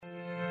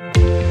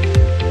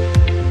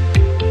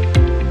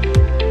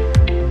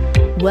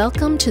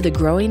Welcome to the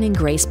Growing in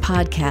Grace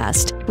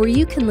podcast, where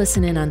you can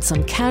listen in on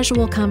some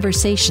casual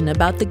conversation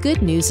about the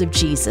good news of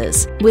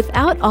Jesus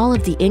without all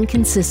of the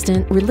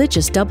inconsistent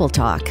religious double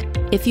talk.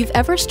 If you've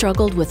ever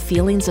struggled with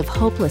feelings of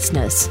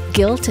hopelessness,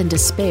 guilt, and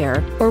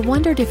despair, or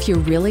wondered if you're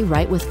really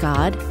right with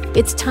God,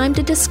 it's time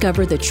to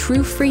discover the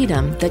true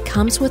freedom that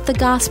comes with the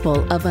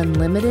gospel of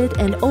unlimited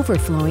and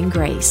overflowing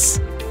grace.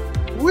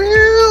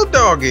 Well,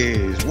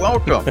 doggies,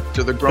 welcome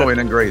to the Growing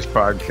in Grace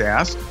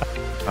podcast.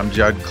 I'm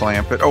Judd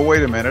Clampett. Oh,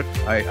 wait a minute.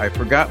 I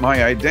forgot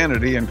my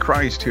identity in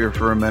Christ here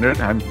for a minute.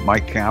 I'm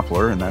Mike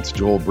Kapler, and that's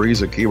Joel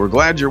Brieseke. We're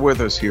glad you're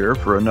with us here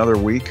for another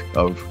week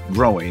of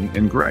Growing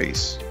in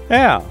Grace.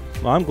 Yeah,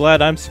 well, I'm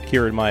glad I'm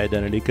secure in my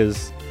identity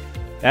because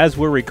as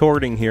we're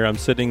recording here, I'm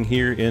sitting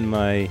here in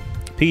my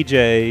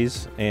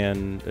PJs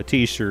and a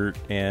T-shirt,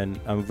 and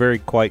I'm very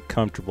quite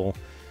comfortable.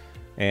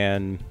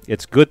 And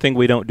it's a good thing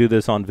we don't do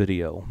this on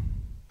video.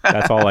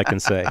 That's all I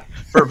can say.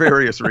 For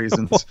various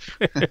reasons.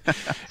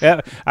 Yeah,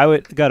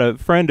 got a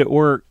friend at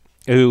work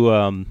who,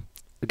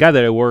 the guy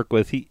that I work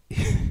with, he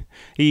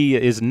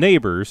is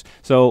neighbors.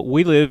 So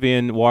we live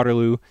in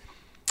Waterloo,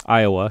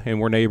 Iowa, and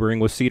we're neighboring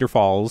with Cedar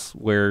Falls,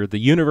 where the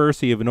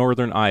University of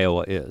Northern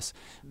Iowa is.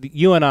 The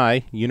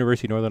UNI,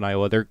 University of Northern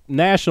Iowa, their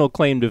national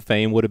claim to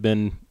fame would have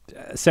been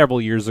several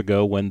years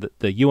ago when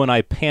the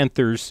UNI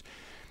Panthers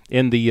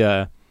in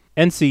the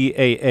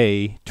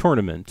NCAA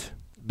tournament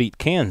beat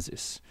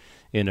Kansas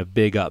in a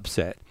big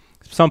upset.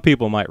 Some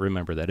people might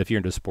remember that if you're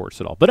into sports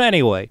at all. But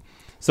anyway,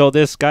 so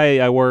this guy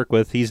I work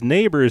with, he's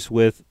neighbors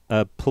with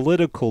a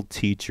political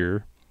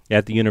teacher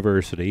at the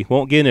university.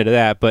 Won't get into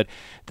that, but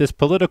this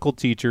political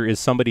teacher is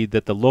somebody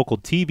that the local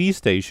TV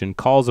station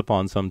calls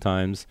upon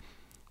sometimes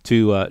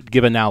to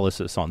give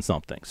analysis on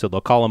something. So they'll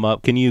call him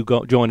up, can you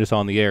go join us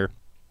on the air?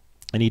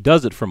 And he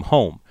does it from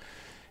home.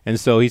 And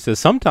so he says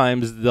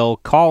sometimes they'll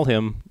call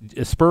him,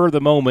 spur of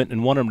the moment,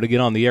 and want him to get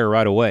on the air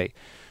right away.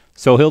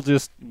 So he'll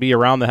just be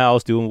around the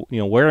house doing,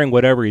 wearing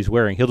whatever he's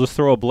wearing. He'll just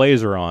throw a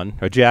blazer on,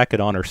 a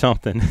jacket on or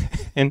something,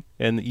 and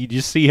you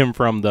just see him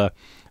from the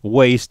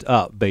waist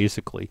up,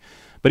 basically.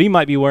 But he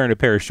might be wearing a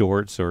pair of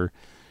shorts or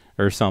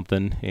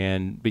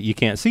something, but you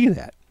can't see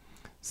that.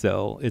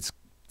 So it's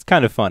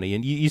kind of funny.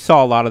 And you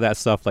saw a lot of that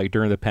stuff like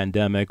during the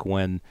pandemic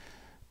when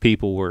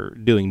people were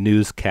doing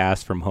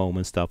newscasts from home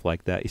and stuff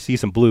like that. You see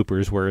some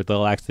bloopers where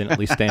they'll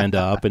accidentally stand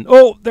up and,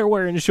 they're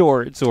wearing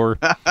shorts, or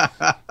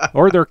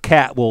their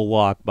cat will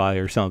walk by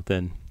or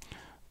something.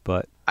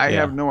 But I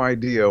have no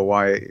idea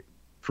why,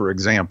 for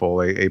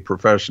example, a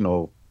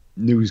professional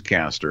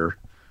newscaster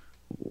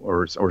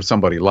or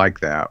somebody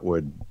like that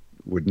would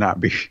not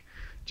be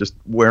just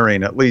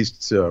wearing at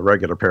least a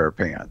regular pair of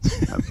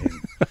pants. I mean,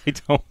 I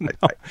don't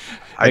know.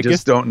 I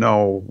just don't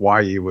know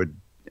why you would.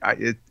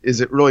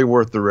 Is it really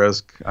worth the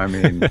risk? I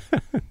mean,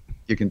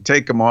 you can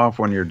take them off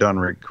when you're done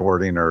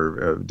recording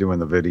or doing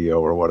the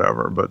video or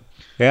whatever. But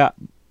yeah,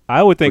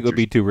 I would think it would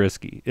be too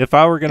risky. If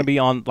I were going to be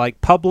on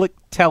like public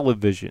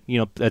television,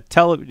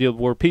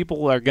 where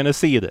people are going to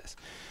see this,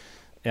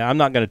 I'm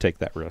not going to take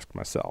that risk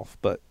myself.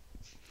 But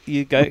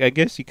I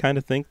guess you kind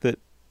of think that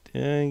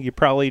you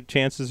probably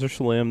chances are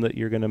slim that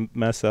you're going to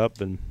mess up.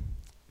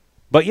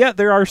 But yet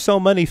there are so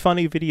many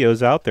funny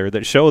videos out there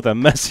that show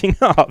them messing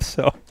up.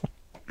 So.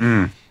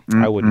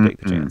 I wouldn't take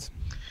the chance.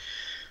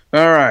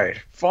 All right.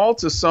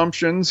 False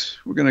assumptions.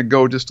 We're going to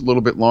go just a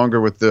little bit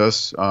longer with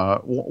this.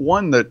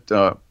 One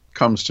that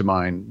comes to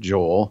mind,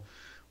 Joel,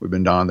 we've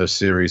been on this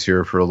series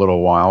here for a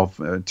little while,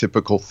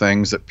 typical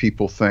things that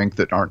people think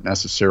that aren't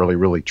necessarily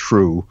really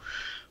true.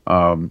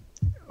 One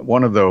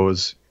of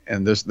those,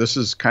 and this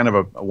is kind of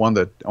a one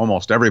that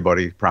almost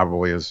everybody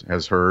probably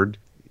has heard,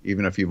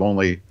 even if you've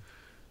only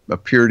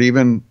appeared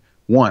even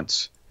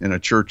once in a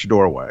church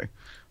doorway,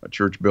 a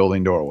church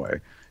building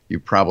doorway.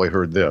 You've probably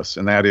heard this,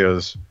 and that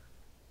is,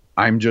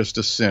 I'm just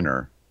a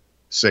sinner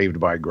saved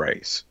by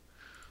grace.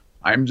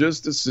 I'm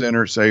just a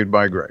sinner saved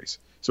by grace.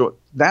 So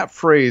that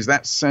phrase,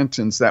 that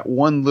sentence, that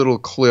one little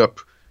clip,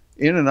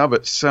 in and of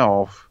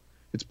itself,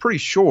 it's pretty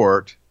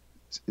short,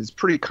 it's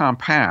pretty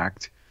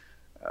compact,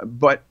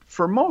 but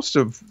for most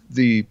of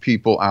the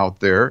people out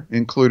there,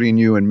 including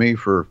you and me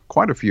for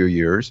quite a few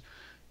years,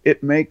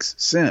 it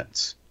makes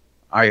sense.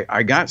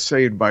 I got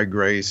saved by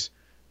grace,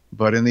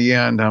 but in the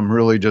end, I'm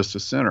really just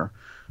a sinner.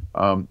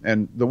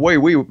 And the way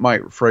we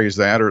might phrase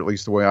that, or at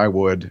least the way I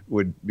would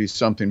be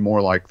something more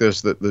like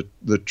this, that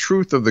the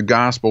truth of the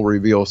gospel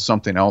reveals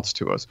something else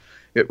to us.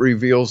 It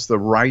reveals the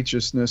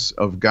righteousness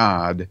of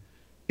God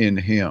in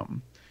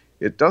him.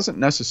 It doesn't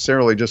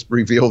necessarily just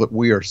reveal that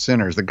we are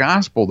sinners. The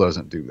gospel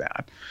doesn't do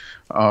that.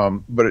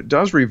 But it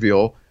does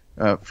reveal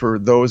for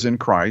those in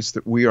Christ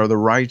that we are the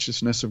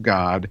righteousness of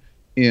God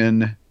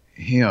in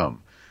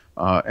him.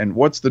 And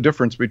what's the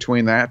difference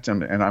between that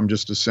and I'm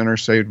just a sinner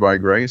saved by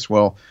grace?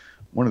 Well,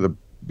 one of the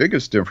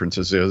biggest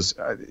differences is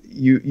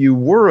you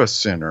were a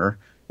sinner.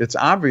 It's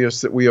obvious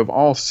that we have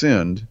all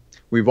sinned.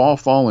 We've all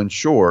fallen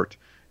short,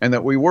 and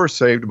that we were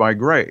saved by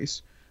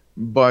grace.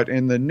 But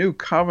in the new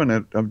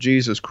covenant of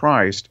Jesus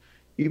Christ,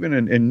 even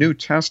in New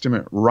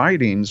Testament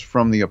writings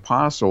from the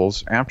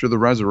apostles after the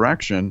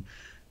resurrection,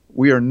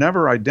 we are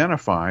never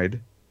identified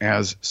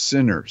as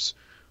sinners.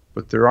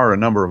 But there are a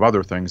number of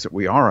other things that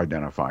we are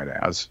identified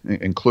as,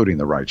 including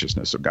the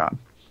righteousness of God.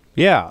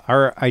 Yeah,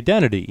 our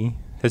identity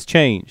has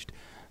changed.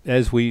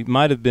 As we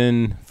might have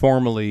been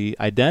formerly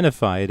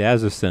identified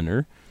as a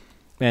sinner,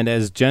 and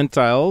as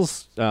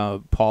Gentiles,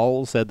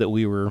 Paul said that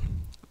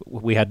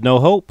we had no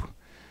hope.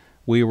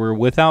 We were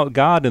without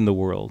God in the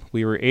world.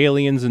 We were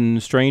aliens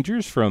and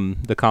strangers from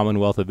the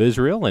Commonwealth of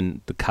Israel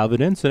and the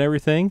covenants and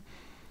everything.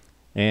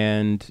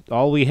 And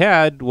all we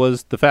had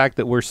was the fact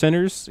that we're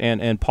sinners,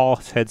 and Paul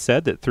had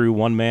said that through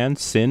one man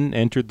sin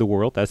entered the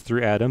world. That's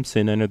through Adam,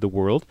 sin entered the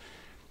world.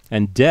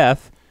 And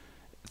death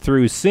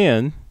through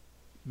sin,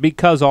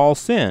 because all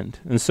sinned.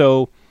 And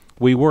so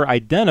we were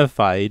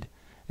identified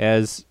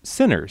as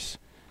sinners.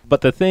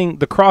 But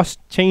the cross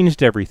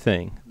changed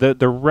everything.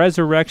 The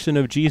resurrection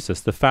of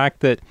Jesus, the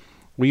fact that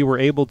we were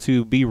able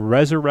to be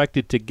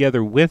resurrected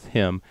together with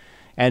him,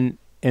 and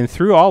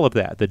through all of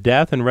that, the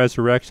death and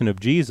resurrection of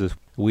Jesus,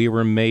 we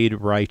were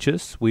made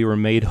righteous, we were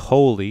made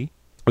holy,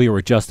 we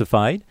were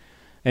justified.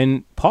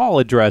 And Paul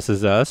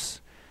addresses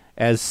us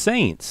as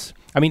saints.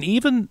 I mean,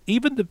 even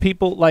the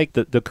people like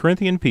the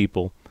Corinthian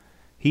people,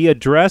 he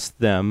addressed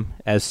them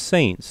as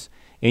saints,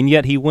 and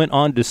yet he went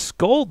on to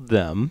scold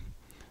them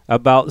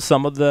about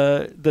some of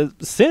the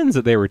sins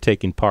that they were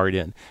taking part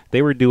in.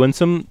 They were doing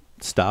some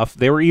stuff.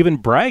 They were even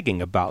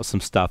bragging about some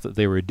stuff that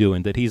they were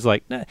doing that he's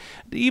like, nah,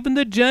 even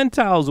the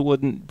Gentiles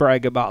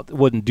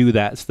wouldn't do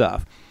that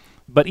stuff.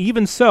 But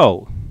even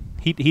so,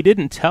 he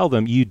didn't tell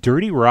them, you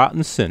dirty,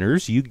 rotten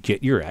sinners, you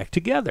get your act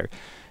together.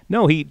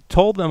 No, he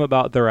told them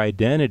about their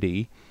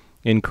identity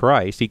in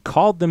Christ. He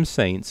called them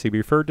saints. He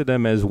referred to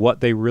them as what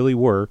they really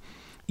were.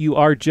 You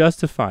are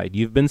justified.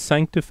 You've been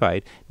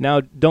sanctified.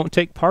 Now, don't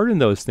take part in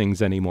those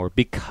things anymore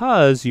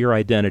because your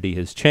identity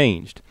has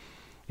changed.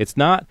 It's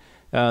not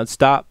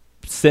stop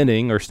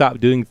sinning or stop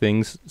doing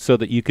things so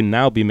that you can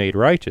now be made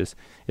righteous.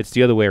 It's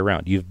the other way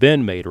around. You've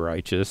been made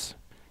righteous.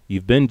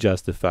 You've been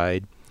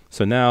justified.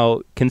 So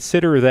now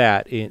consider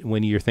that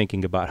when you're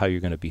thinking about how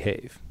you're going to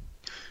behave.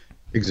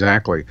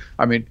 Exactly.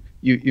 I mean,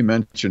 you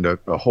mentioned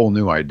a whole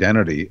new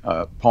identity.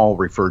 Paul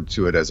referred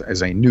to it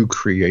as a new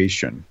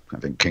creation. I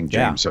think King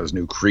James says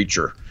new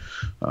creature,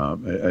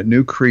 a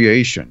new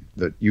creation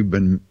that you've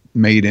been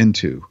made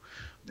into.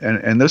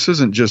 And this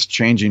isn't just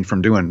changing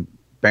from doing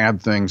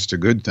bad things to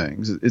good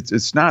things.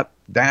 It's not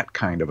that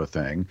kind of a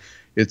thing.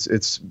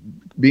 It's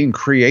being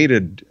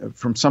created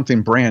from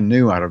something brand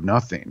new out of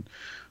nothing.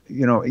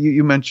 You know,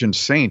 you mentioned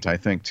saint, I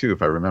think, too,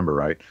 if I remember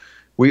right.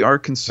 We are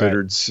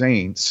considered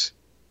saints,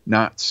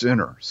 not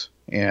sinners.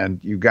 And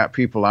you've got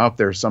people out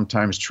there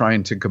sometimes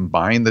trying to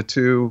combine the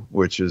two,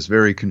 which is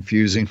very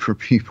confusing for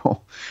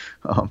people.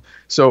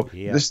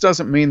 This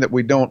doesn't mean that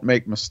we don't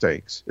make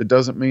mistakes. It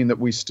doesn't mean that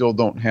we still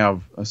don't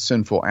have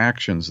sinful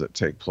actions that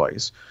take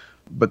place.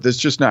 But that's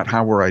just not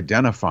how we're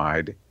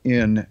identified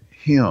in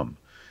him.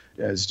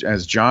 As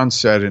John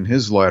said in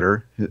his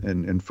letter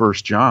in 1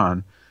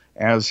 John,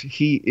 as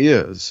he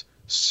is,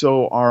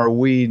 so are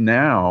we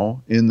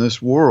now in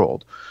this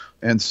world.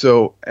 And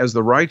so as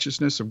the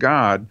righteousness of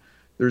God,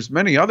 there's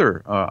many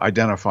other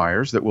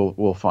identifiers that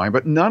we'll find,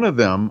 but none of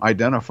them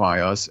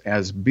identify us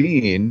as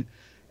being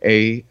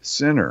a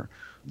sinner.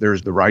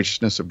 There's the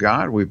righteousness of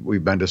God.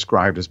 We've been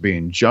described as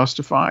being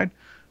justified,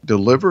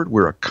 delivered.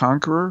 We're a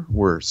conqueror.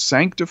 We're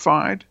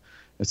sanctified.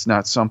 It's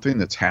not something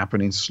that's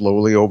happening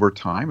slowly over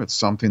time. It's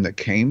something that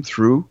came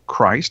through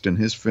Christ and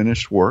his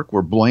finished work.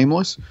 We're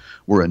blameless.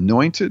 We're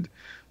anointed.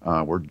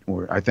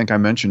 We're I think I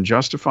mentioned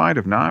justified.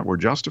 If not, we're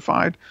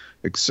justified,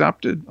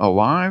 accepted,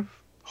 alive,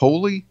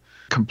 holy,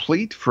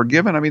 complete,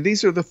 forgiven. I mean,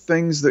 these are the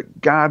things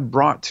that God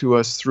brought to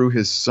us through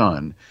his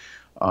Son.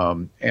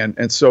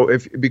 And so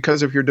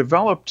because if you're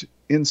developed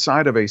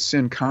inside of a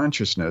sin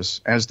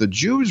consciousness, as the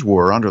Jews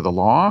were under the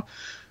law,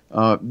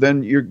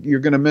 then you're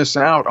going to miss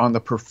out on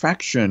the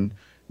perfection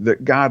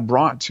that God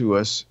brought to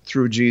us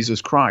through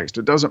Jesus Christ.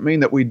 It doesn't mean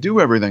that we do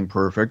everything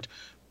perfect,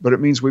 but it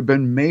means we've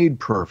been made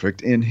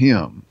perfect in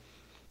him.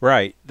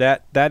 Right.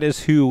 That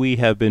is who we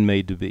have been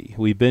made to be.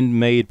 We've been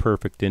made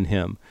perfect in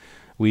him.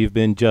 We've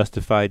been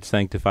justified,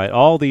 sanctified,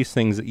 all these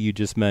things that you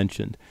just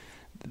mentioned.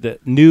 The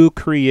new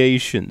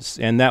creations,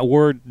 and that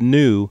word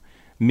new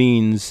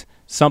means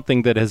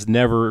something that has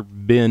never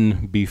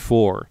been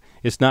before.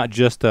 It's not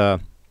just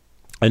a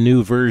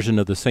new version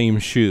of the same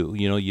shoe.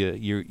 You know,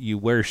 you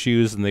wear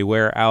shoes and they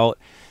wear out,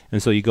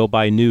 and so you go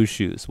buy new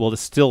shoes. Well,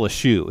 it's still a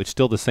shoe. It's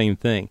still the same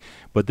thing.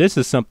 But this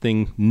is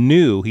something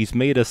new. He's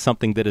made us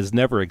something that has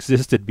never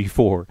existed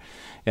before,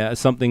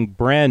 something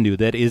brand new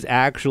that is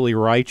actually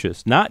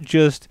righteous, not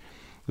just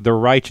the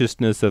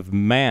righteousness of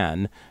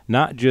man,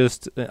 not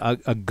just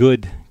a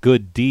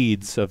good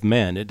deeds of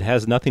men. It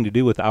has nothing to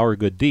do with our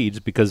good deeds,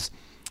 because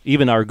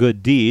even our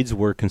good deeds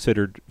were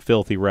considered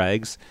filthy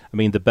rags. I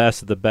mean, the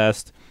best of the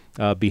best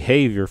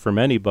behavior from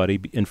anybody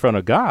in front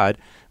of God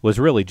was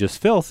really just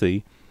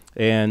filthy.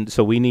 And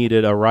so we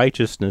needed a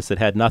righteousness that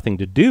had nothing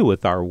to do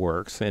with our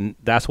works. And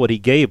that's what he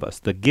gave us,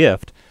 the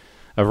gift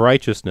of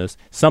righteousness,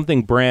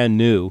 something brand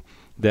new,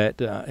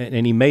 that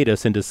and he made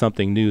us into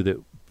something new that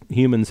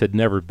humans had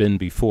never been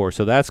before.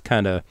 So that's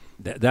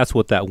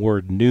what that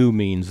word new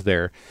means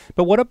there.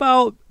 But what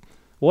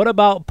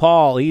about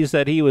Paul? He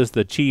said he was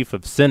the chief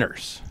of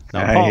sinners.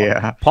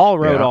 Now, Paul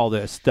wrote all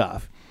this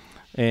stuff,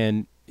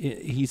 and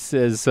he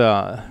says,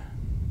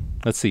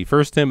 let's see,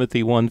 1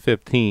 Timothy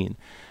 1:15.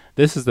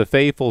 This is the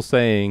faithful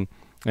saying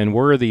and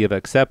worthy of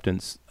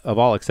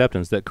all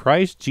acceptance, that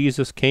Christ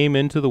Jesus came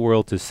into the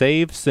world to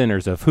save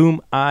sinners, of whom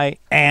I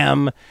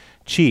am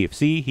chief.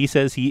 See, he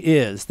says he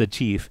is the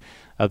chief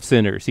of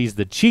sinners. He's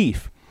the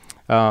chief.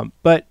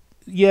 But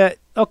yet,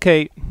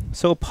 okay,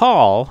 so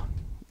Paul,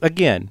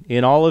 again,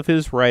 in all of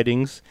his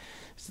writings,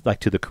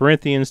 like to the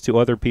Corinthians, to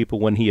other people,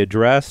 when he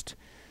addressed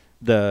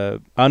the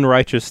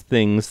unrighteous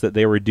things that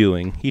they were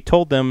doing, he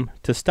told them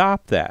to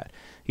stop that.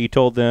 He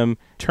told them,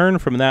 turn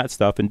from that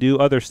stuff and do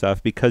other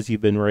stuff because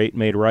you've been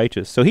made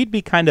righteous. So he'd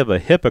be kind of a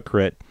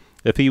hypocrite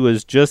if he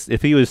was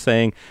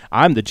saying,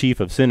 I'm the chief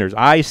of sinners.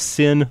 I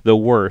sin the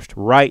worst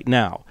right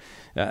now.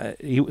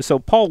 So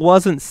Paul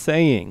wasn't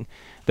saying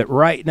that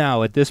right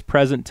now at this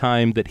present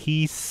time that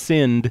he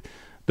sinned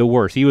the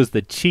worst. He was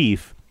the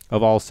chief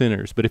of all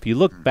sinners. But if you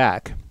look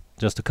back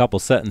just a couple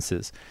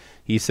sentences,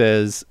 he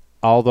says,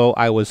 although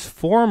I was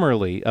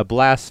formerly a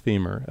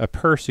blasphemer, a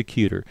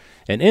persecutor,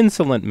 an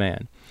insolent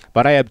man,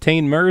 but I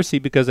obtained mercy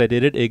because I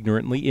did it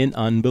ignorantly in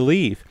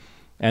unbelief.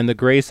 And the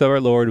grace of our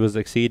Lord was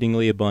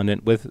exceedingly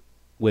abundant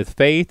with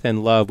faith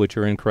and love which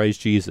are in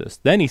Christ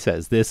Jesus. Then he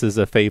says, this is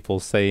a faithful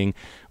saying,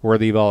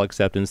 worthy of all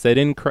acceptance,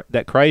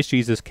 that Christ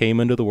Jesus came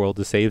into the world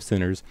to save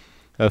sinners,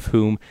 of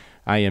whom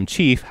I am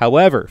chief.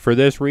 However, for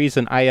this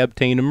reason I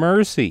obtained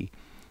mercy,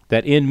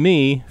 that in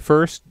me,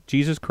 first,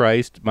 Jesus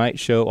Christ might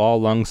show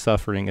all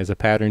long-suffering as a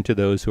pattern to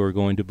those who are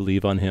going to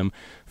believe on him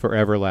for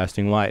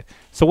everlasting life.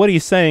 So what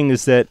he's saying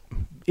is that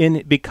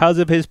because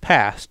of his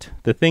past,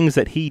 the things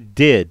that he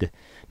did,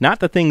 not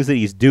the things that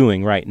he's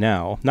doing right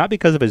now, not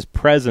because of his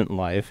present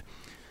life,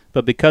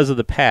 but because of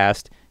the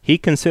past, he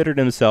considered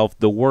himself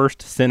the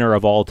worst sinner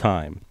of all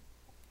time.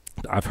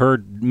 I've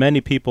heard many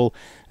people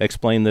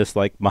explain this,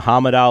 like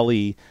Muhammad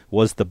Ali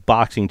was the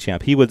boxing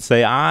champ. He would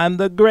say, I'm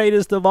the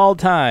greatest of all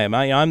time.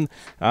 I'm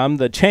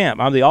the champ.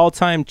 I'm the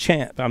all-time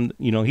champ.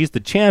 He's the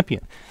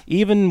champion.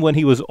 Even when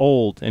he was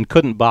old and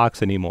couldn't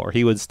box anymore,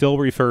 he would still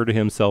refer to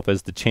himself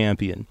as the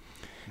champion.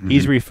 Mm-hmm.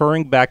 He's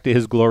referring back to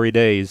his glory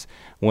days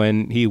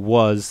when he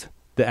was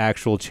the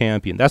actual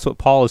champion. That's what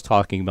Paul is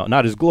talking about.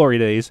 Not his glory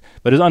days,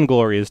 but his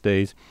unglorious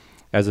days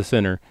as a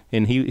sinner.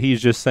 And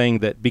he's just saying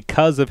that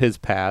because of his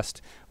past,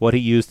 what he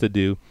used to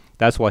do,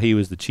 that's why he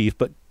was the chief.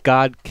 But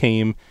God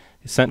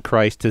sent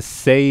Christ to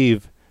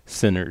save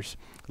sinners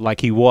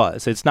like he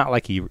was. It's not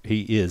like he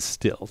is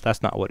still.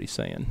 That's not what he's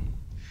saying.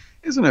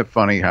 Isn't it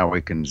funny how we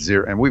can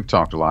zero, and we've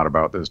talked a lot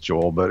about this,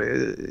 Joel, but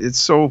it's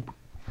so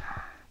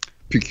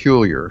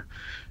peculiar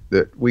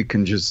that we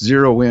can just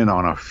zero in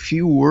on a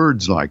few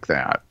words like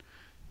that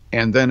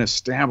and then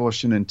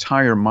establish an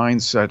entire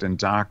mindset and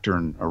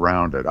doctrine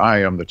around it.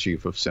 I am the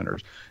chief of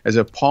sinners, as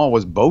if Paul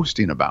was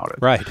boasting about it.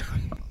 Right.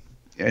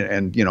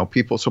 And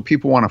people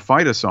want to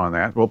fight us on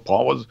that. Well,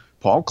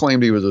 Paul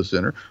claimed he was a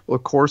sinner. Well,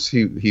 of course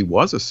he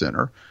was a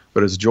sinner,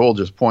 but as Joel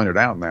just pointed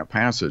out in that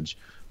passage,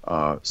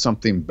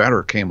 something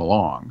better came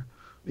along.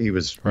 He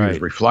was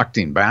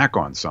reflecting back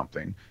on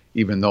something,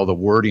 even though the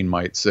wording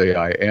might say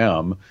I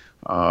am.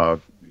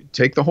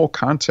 Take the whole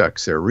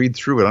context there, read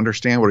through it,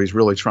 understand what he's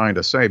really trying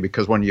to say,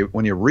 because when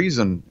you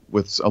reason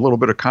with a little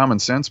bit of common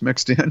sense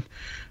mixed in,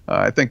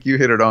 I think you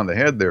hit it on the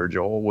head there,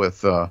 Joel,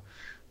 with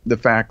the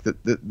fact that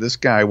this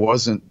guy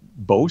wasn't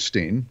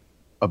boasting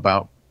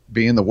about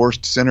being the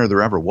worst sinner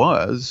there ever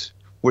was.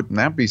 Wouldn't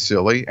that be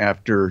silly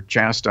after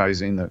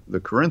chastising the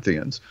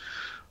Corinthians?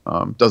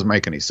 Doesn't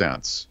make any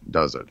sense,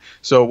 does it?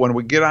 So when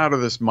we get out of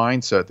this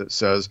mindset that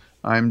says,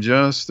 I'm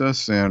just a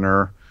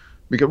sinner,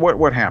 because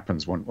what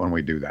happens when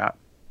we do that?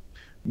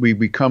 We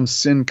become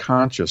sin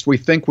conscious. We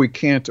think we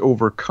can't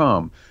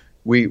overcome.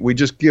 We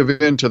just give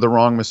in to the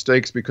wrong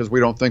mistakes because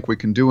we don't think we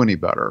can do any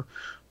better.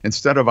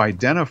 Instead of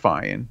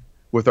identifying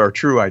with our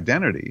true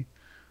identity,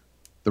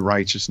 the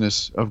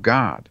righteousness of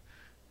God.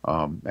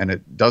 And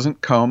it doesn't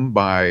come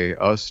by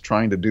us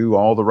trying to do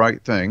all the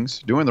right things.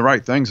 Doing the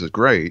right things is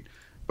great,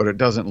 but it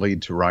doesn't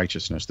lead to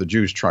righteousness. The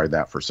Jews tried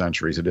that for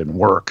centuries. It didn't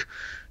work.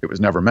 It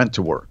was never meant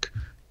to work.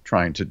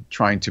 Trying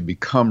to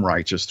become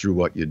righteous through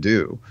what you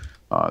do.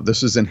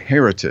 This is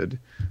inherited.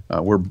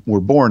 We're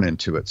born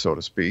into it, so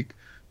to speak.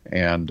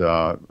 And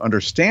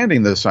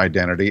understanding this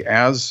identity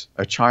as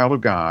a child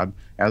of God,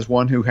 as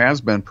one who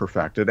has been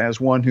perfected, as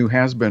one who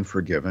has been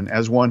forgiven,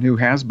 as one who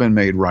has been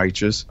made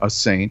righteous, a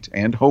saint,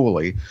 and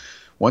holy,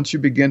 once you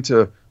begin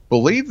to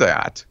believe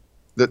that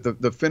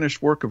the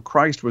finished work of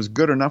Christ was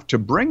good enough to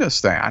bring us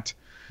that,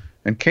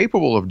 and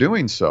capable of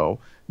doing so,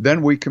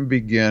 then we can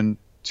begin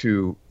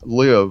to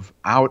live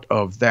out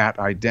of that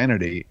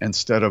identity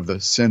instead of the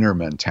sinner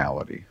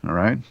mentality. All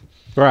right?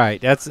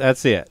 Right. That's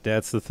it.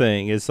 That's the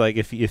thing. It's like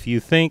if you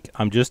think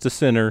I'm just a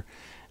sinner,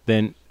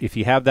 then if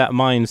you have that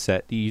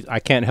mindset, I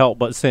can't help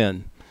but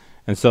sin.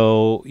 And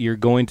so you're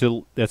going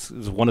to, that's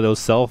one of those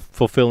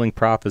self-fulfilling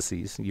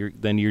prophecies.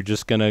 Then you're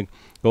just going to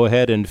go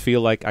ahead and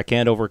feel like I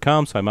can't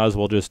overcome, so I might as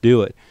well just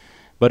do it.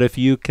 But if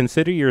you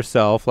consider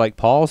yourself, like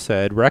Paul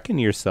said, reckon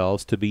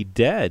yourselves to be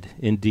dead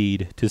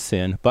indeed to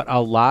sin, but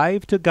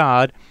alive to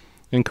God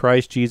in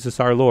Christ Jesus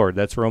our Lord.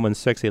 That's Romans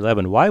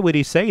 6:11. Why would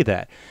he say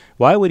that?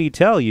 Why would he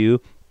tell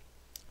you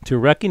to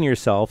reckon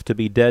yourself to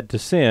be dead to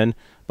sin,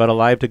 but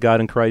alive to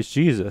God in Christ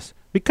Jesus?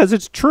 Because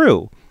it's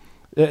true.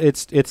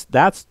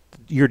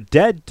 You're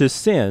dead to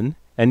sin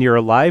and you're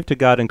alive to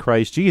God in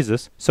Christ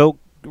Jesus. So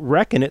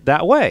reckon it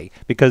that way,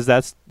 because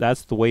that's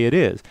the way it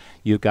is.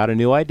 You've got a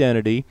new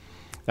identity.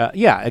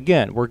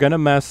 Again, we're going to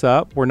mess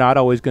up. We're not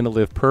always going to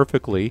live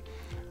perfectly.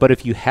 But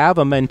if you have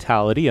a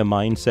mentality, a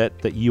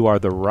mindset that you are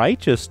the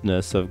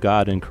righteousness of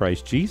God in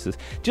Christ Jesus,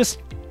 just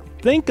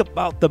think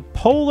about the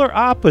polar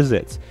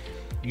opposites.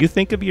 You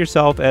think of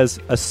yourself as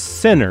a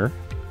sinner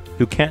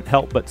who can't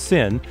help but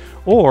sin,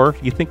 or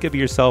you think of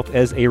yourself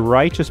as a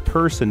righteous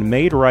person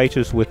made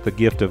righteous with the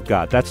gift of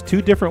God. That's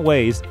two different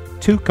ways,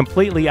 two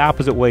completely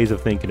opposite ways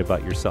of thinking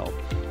about yourself.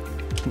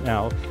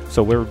 Now,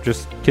 so we're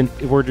just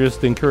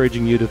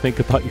encouraging you to think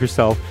about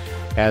yourself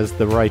as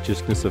the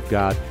righteousness of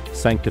God,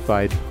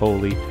 sanctified,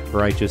 holy,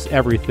 righteous,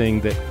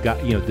 everything that God,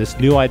 this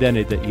new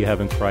identity that you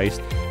have in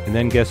Christ. And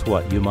then guess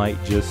what? You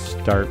might just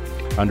start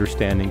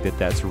understanding that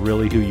that's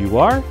really who you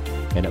are,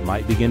 and it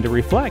might begin to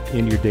reflect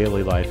in your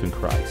daily life in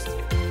Christ.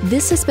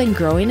 This has been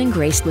Growing in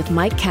Grace with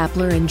Mike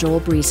Kapler and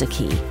Joel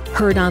Brueseke,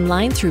 heard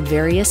online through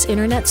various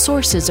internet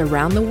sources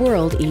around the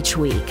world each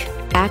week.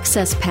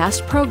 Access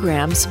past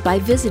programs by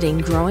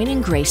visiting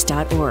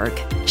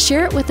growingingrace.org.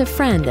 Share it with a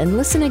friend and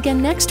listen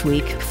again next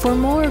week for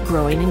more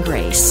Growing in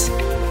Grace.